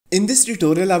In this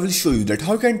tutorial, I will show you that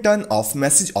how you can turn off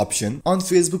message option on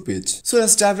Facebook page. So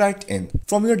let's dive right in.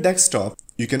 From your desktop,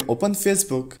 you can open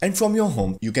Facebook, and from your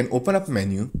home, you can open up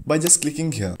menu by just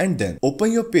clicking here and then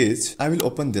open your page. I will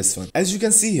open this one. As you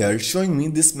can see here, it's showing me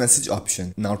this message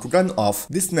option. Now to turn off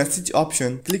this message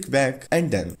option, click back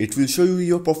and then it will show you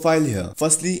your profile here.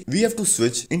 Firstly, we have to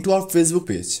switch into our Facebook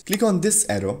page. Click on this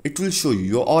arrow. It will show you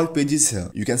your all pages here.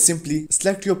 You can simply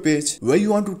select your page where you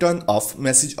want to turn off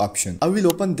message option. I will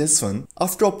open this one.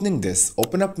 After opening this,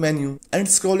 open up menu and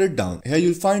scroll it down. Here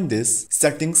you'll find this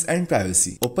settings and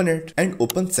privacy. Open it and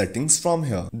open settings from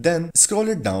here. Then scroll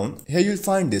it down. Here you'll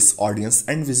find this audience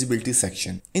and visibility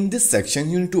section. In this section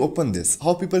you need to open this,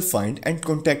 how people find and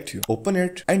contact you. Open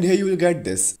it and here you will get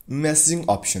this messaging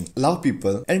option. Allow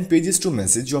people and pages to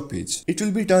message your page. It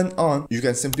will be turned on. You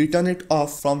can simply turn it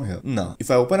off from here. Now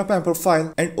if I open up my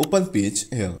profile and open page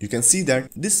here, you can see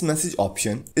that this message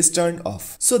option is turned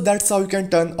off. So that's how you can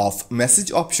turn off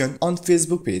message option on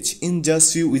Facebook page in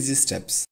just few easy steps.